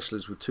cards for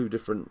wrestlers with two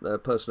different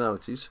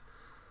personalities,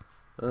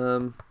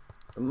 and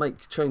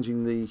make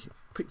changing the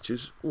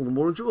pictures all the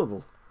more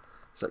enjoyable.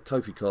 It's that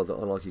Kofi card that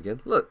I like again.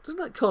 Look, doesn't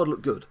that card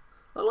look good?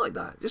 I like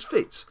that. It just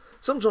fits.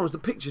 Sometimes the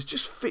pictures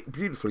just fit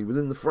beautifully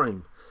within the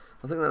frame.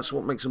 I think that's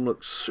what makes them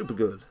look super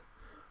good.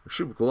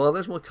 Super cool. Oh,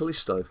 there's my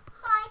Kalisto.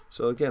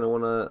 So again, I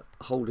want to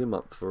hold him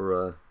up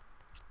for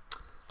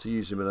to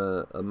use him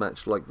in a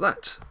match like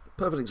that.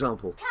 Perfect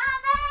example.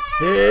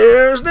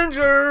 Here's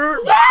Ninja!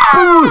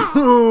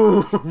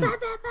 Yeah!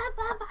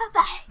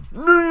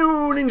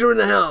 New Ninja in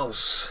the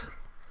house!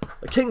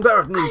 A King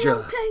Barrett Ninja. I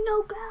don't play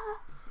no girl.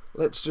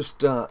 Let's just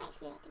do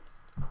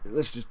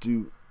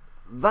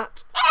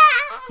that.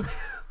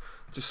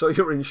 Just so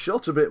you're in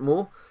shot a bit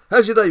more.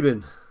 How's your day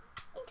been?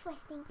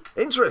 Interesting.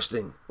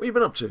 Interesting. What have you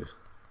been up to?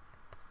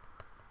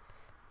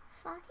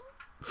 Farting?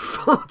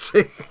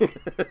 Farting?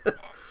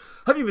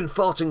 Have you been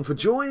farting for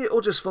joy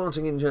or just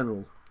farting in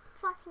general?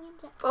 Farting in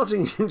general.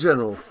 Farting in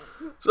general.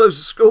 So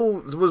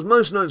school was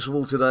most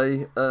noticeable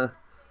today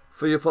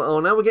for your fart. Oh,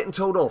 now we're getting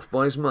told off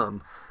by his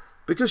mum.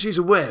 Because she's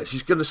aware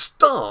she's going to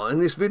star in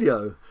this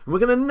video. And we're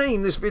going to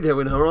name this video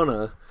in her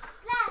honour.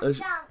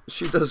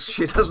 She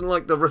doesn't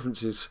like the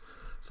references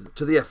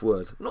to the F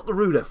word. Not the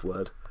rude F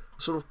word.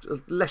 Sort of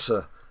a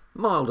lesser,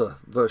 milder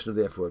version of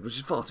the F word, which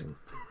is farting.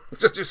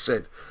 Which I just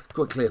said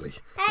quite clearly.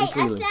 Hey, I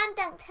slam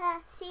dunked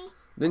her. See?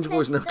 Ninja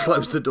Boy's now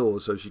closed the door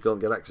so she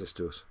can't get access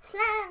to us.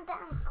 Slam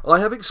dunk. I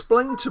have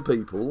explained to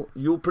people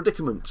your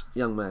predicament,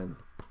 young man,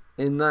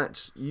 in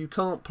that you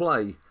can't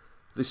play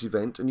this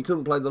event and you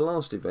couldn't play the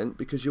last event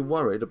because you're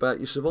worried about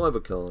your Survivor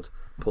card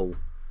pull.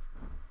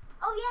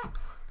 Oh, yes.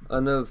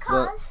 And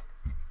Because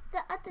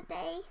the other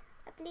day,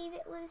 I believe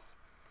it was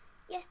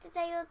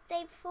yesterday or the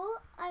day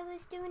before, I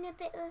was doing a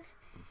bit of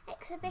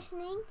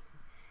exhibitioning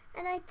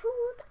and I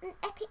pulled an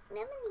epic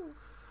nominee.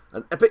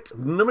 An epic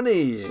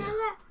nominee. And I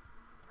went,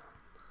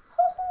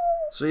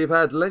 so you've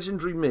had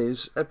Legendary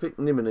Miz, Epic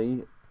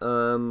Nimini,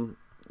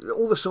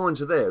 all the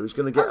signs are there. He's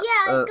going to get oh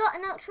yeah, I got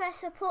an Ultra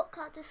support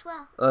card as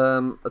well.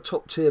 A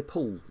top tier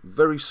pull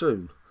very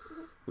soon,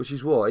 which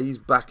is why he's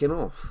backing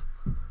off.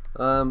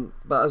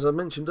 But as I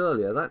mentioned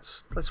earlier,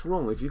 that's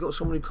wrong. If you've got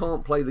someone who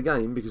can't play the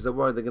game because they're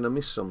worried they're going to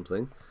miss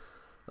something,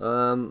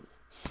 you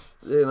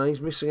know, he's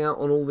missing out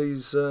on all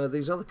these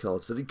other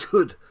cards that he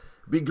could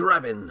be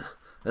grabbing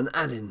and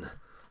adding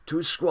to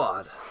his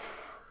squad.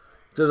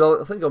 Because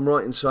I think I'm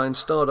right in saying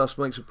Stardust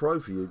makes a pro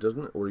for you,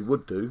 doesn't it? Or he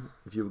would do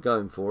if you were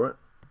going for it,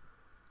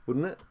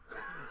 wouldn't it?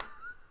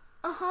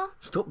 Uh-huh.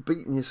 Stop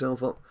beating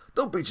yourself up.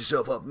 Don't beat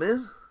yourself up,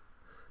 man.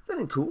 That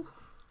ain't cool.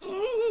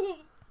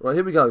 Right,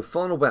 here we go.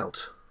 Final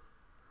bout.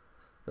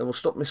 Then we'll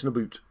stop missing a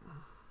boot.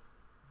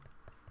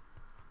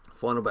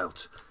 Final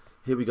bout.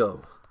 Here we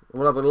go.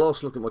 We'll have a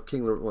last look at my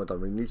King of the Ring. Well, I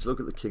don't really need to look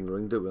at the King of the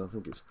Ring, do we? I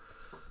think it's...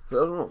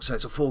 But I'm not saying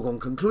it's a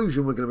foregone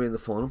conclusion we're going to be in the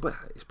final, but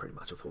it's pretty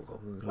much a foregone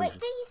conclusion. Wait,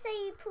 did you say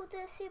you pulled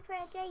a Super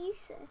Rare J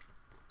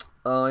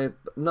Uso?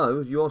 No,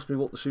 you asked me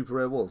what the Super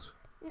Rare was.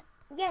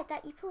 Yeah,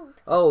 that you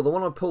pulled. Oh, the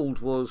one I pulled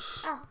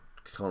was... Oh.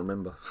 Can't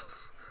remember.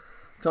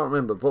 Can't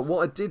remember. But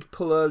what I did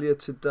pull earlier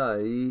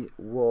today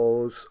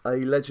was a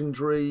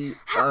legendary...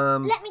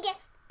 Let me guess.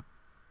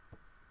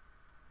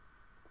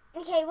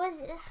 Okay, was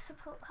it a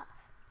support card?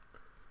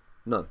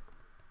 No.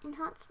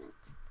 Enhancement?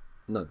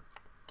 No.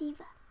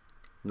 Diva?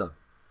 No.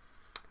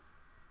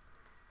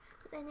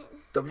 Then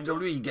it...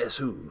 WWE Guess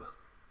Who?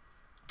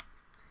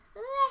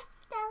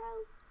 Left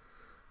arrow.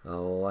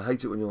 Oh, I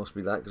hate it when you ask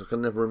me that because I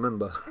can never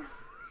remember.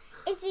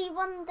 Is he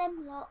one of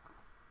them lot?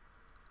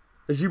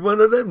 Is he one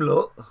of them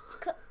lot?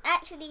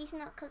 Actually, he's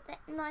not, because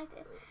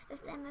neither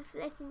of them have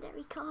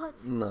legendary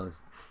cards. No.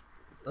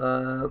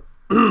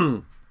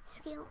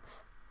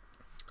 Skills.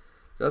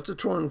 You have to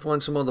try and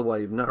find some other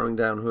way of narrowing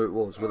down who it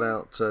was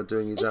without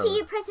doing his own. Is he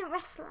a present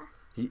wrestler?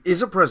 He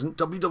is a present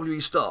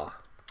WWE star.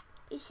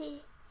 Is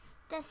he?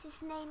 Does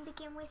his name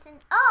begin with an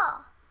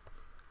R?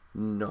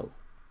 No.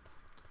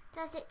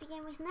 Does it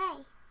begin with an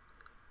A?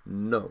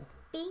 No.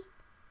 B?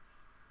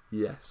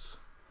 Yes.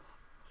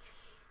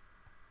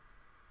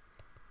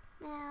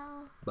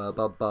 Now... Ba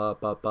ba ba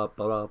ba ba ba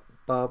ba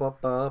ba ba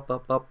ba ba ba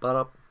ba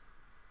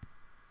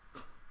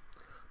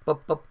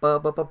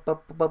ba ba ba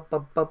ba ba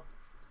ba.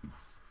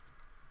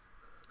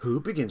 Who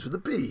begins with a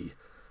B?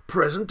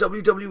 Present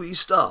WWE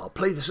star.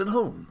 Play this at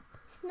home.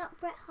 It's not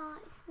Bret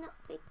Hart. It's not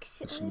Big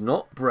Show. It's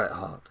not Bret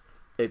Hart.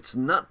 It's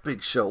not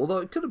Big Show, although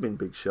it could have been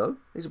Big Show.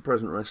 He's a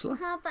present wrestler.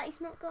 But he's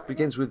not got...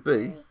 Begins with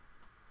B.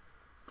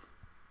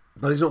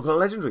 But he's not got a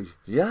legendary.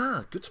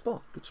 Yeah, good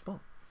spot. Good spot.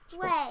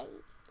 Wait.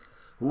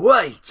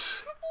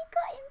 Wait! Have you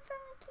got him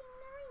from a King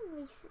of the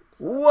Ring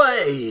recently?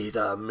 Wait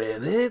a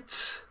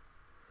minute.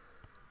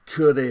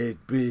 Could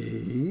it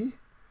be?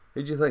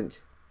 Who'd you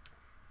think?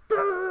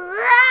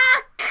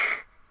 Brock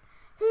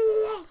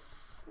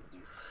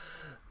Lesnar.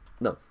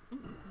 No.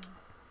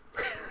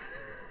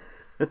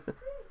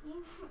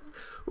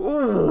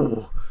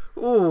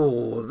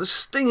 Ooh, the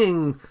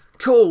stinging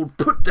cold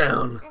put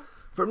down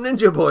from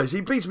Ninja Boys. He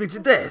beats me to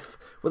death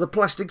with a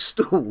plastic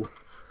stool.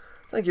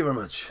 Thank you very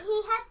much.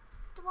 He had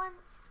the one...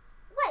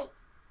 Wait,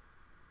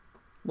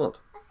 What?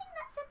 I think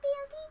that's a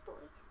BLD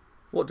boy.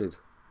 What did?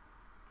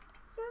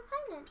 Your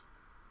opponent.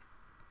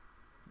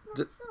 Not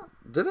Did, sure.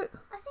 did it?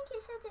 I think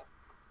it said it...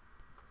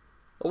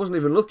 I wasn't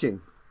even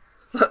looking.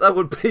 That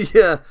would be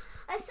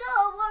I saw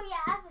a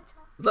warrior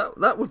avatar.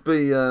 that would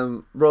be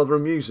rather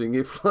amusing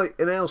if, like,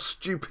 in our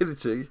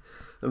stupidity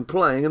and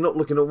playing and not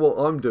looking at what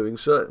I'm doing,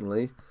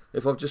 certainly,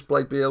 if I've just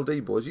played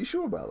BLD Boys. Are you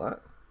sure about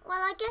that? Well,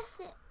 I guess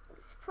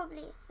it's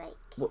probably a fake.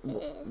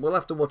 It is. We'll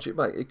have to watch it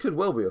back. It could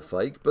well be a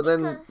fake, but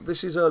then Because-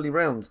 this is early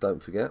rounds,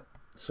 don't forget.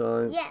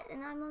 So Yeah,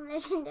 and I'm on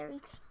Legendary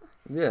Plus.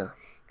 yeah.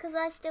 Because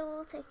I still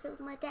auto-filled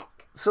my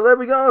deck. So there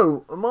we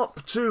go. I'm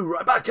up to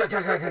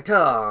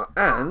Rebecca,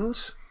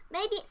 and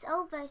Maybe it's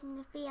old version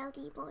of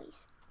BLD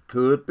Boys.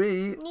 could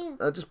be New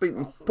just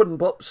beaten version. Puddin'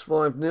 Pops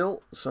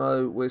 5-0.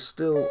 So we're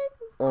still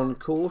on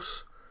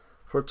course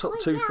for a top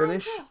Wait, two yeah,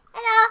 finish. okay.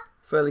 Hello!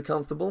 Fairly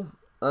comfortable.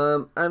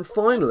 And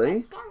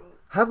finally,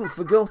 haven't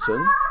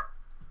forgotten.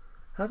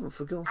 I'm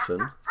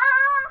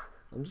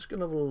just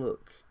gonna have a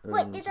look.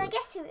 Wait, and, did I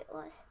guess who it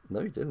was?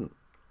 No, you didn't.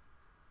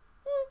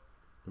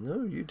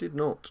 No, you did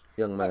not,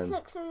 young Let's man.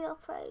 look through your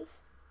pros.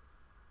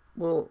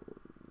 Well,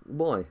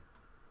 why?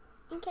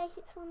 In case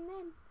it's one of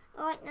them.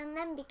 Alright, none of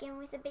them begin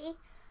with a B.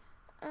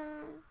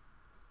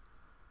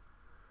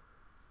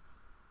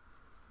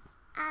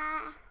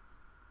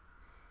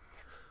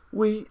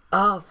 We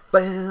are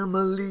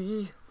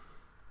family.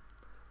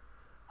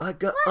 I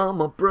got all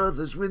my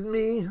brothers with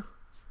me.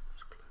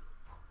 It's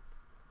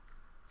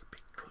a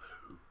big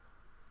clue.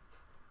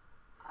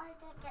 I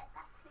don't get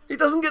that clue. He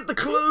doesn't get the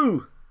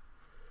clue.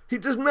 He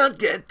does not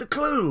get the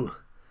clue.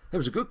 It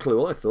was a good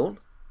clue, I thought.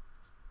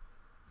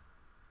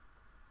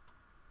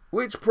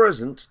 Which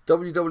present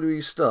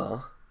WWE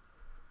star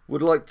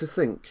would like to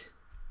think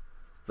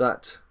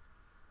that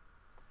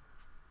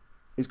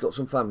he's got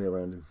some family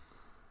around him?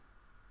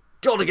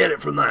 Gotta get it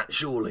from that,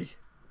 surely.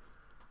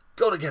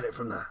 Gotta get it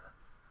from that.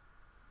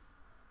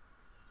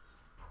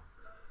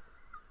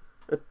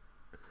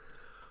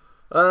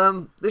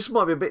 This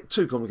might be a bit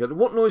too complicated.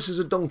 What noise does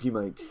a donkey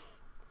make?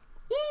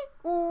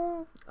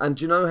 And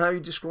do you know how you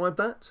describe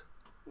that?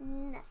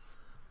 No.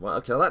 Well,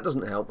 okay, well, that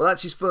doesn't help, but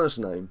that's his first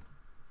name.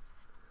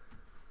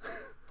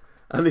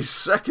 And his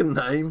second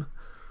name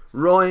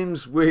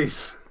rhymes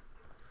with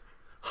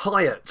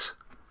Hyatt.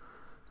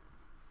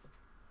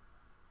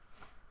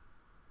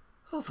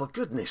 Oh, for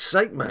goodness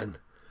sake, man.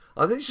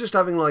 I think he's just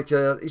having like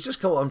a... He's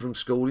just come home from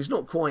school. He's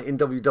not quite in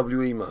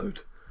WWE mode.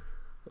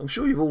 I'm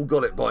sure you've all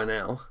got it by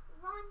now.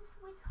 Rhymes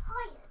with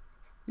Hyatt.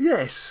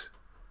 Yes.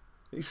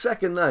 His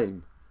second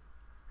name.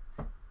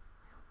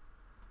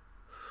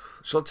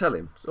 Shall I tell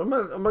him? Am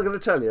I going to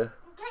tell you?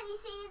 Can you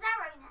see his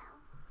arrow now?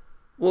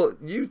 Well,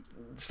 you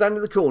stand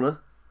in the corner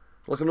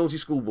like a naughty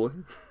schoolboy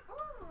and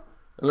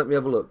let me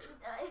have a look.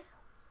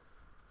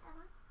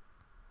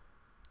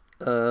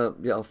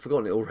 Yeah, I've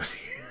forgotten it already.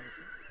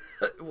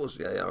 It was,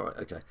 yeah, all right,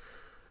 okay.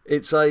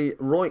 It's a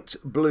right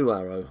blue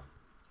arrow.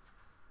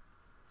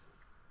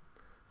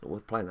 Not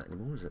worth playing that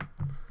anymore, is it?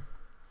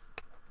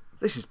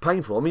 This is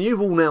painful. I mean,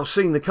 you've all now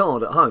seen the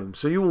card at home,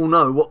 so you all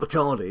know what the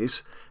card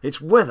is.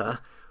 It's whether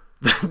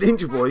the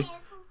Ninja Boy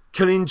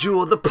can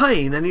endure the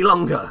pain any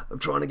longer of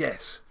trying to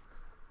guess.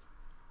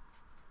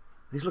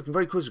 He's looking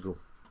very quizzical.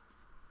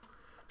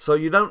 So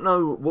you don't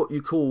know what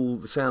you call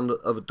the sound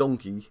of a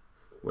donkey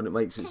when it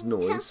makes its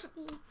noise.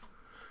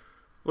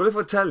 Well, if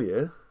I tell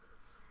you,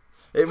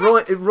 it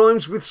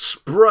rhymes with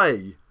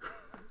spray.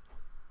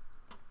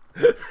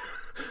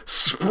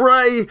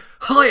 Spray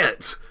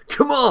Hyatt.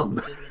 Come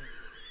on.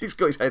 He's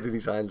got his head in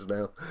his hands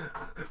now.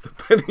 The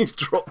penny's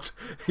dropped.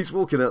 He's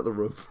walking out the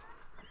room.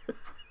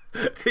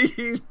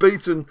 He's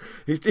beaten.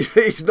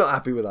 He's not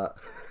happy with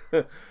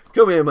that.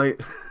 Come here,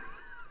 mate.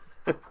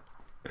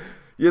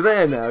 You're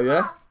there now,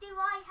 yeah? Do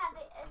I have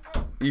it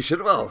as a... You should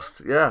have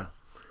asked, yeah.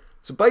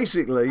 So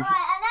basically, Alright,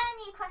 I know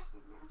a new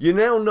question now. you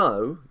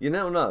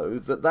now know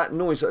that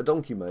noise that a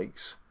donkey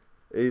makes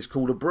is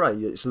called a bray.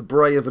 It's the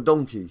bray of a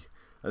donkey,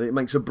 and it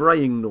makes a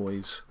braying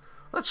noise.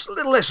 That's a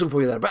little lesson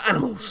for you there about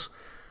animals.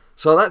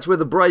 So that's where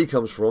the bray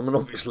comes from, and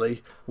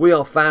obviously we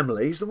are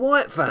family. It's the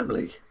Wyatt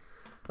family.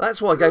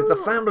 That's why I gave the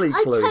family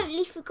clue. I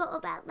totally forgot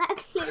about that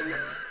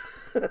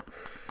clue.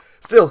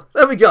 Still,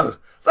 there we go.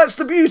 That's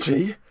the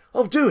beauty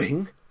of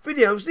doing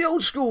videos the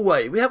old school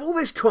way. We have all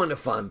this kind of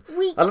fun.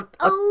 I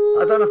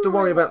don't have to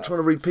worry about trying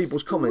to read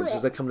people's comments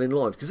as they're coming in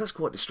live, because that's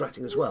quite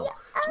distracting as well.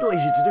 It's not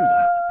easy to do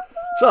that.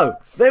 So,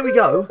 there we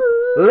go.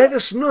 Let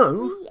us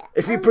know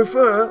if you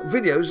prefer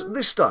videos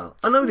this style.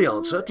 I know the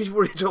answer, because you've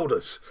already told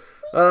us.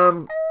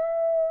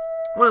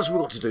 What else have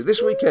we got to do?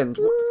 This weekend,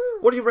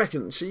 what do you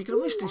reckon? So you could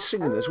have missed his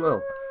singing as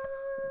well.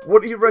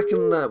 What do you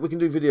reckon we can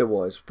do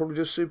video-wise? Probably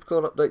just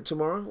SuperCard update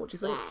tomorrow? What do you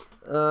think?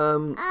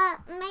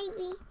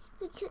 Maybe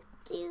we could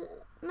do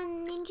Mellow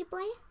Ninja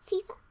Boy,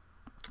 FIFA.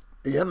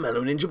 Yeah,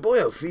 Mellow Ninja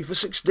Boyo, FIFA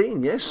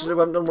 16, yes. We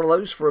haven't done one of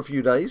those for a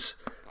few days.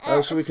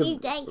 So we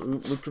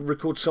could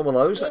record some of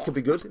those. That could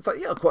be good. In fact,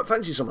 yeah, I quite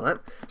fancy some of that.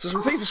 So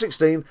some FIFA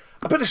 16,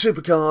 a bit of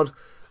SuperCard,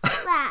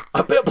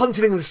 a bit of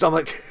punching in the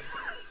stomach.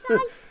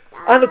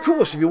 And of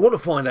course, if you want to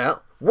find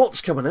out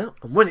what's coming out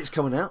and when it's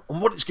coming out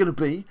and what it's going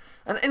to be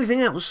and anything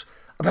else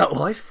about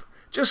life,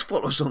 just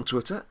follow us on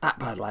Twitter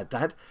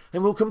 @BadLadDad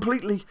and we'll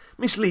completely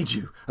mislead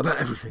you about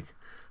everything.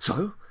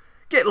 So,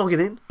 get logging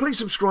in. Please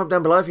subscribe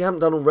down below if you haven't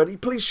done already.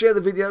 Please share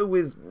the video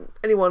with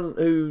anyone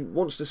who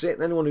wants to see it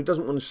and anyone who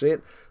doesn't want to see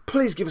it.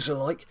 Please give us a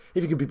like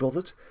if you can be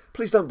bothered.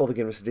 Please don't bother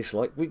giving us a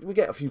dislike. We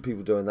get a few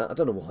people doing that. I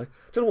don't know why. I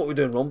don't know what we're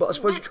doing wrong, but I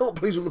suppose you can't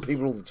please all the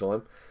people all the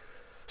time.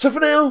 So for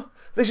now,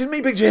 this is me,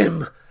 Big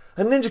Jim,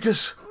 and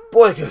Ninjacus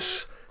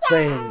Boyacus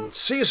saying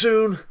see you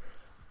soon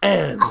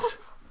and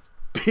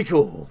be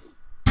cool.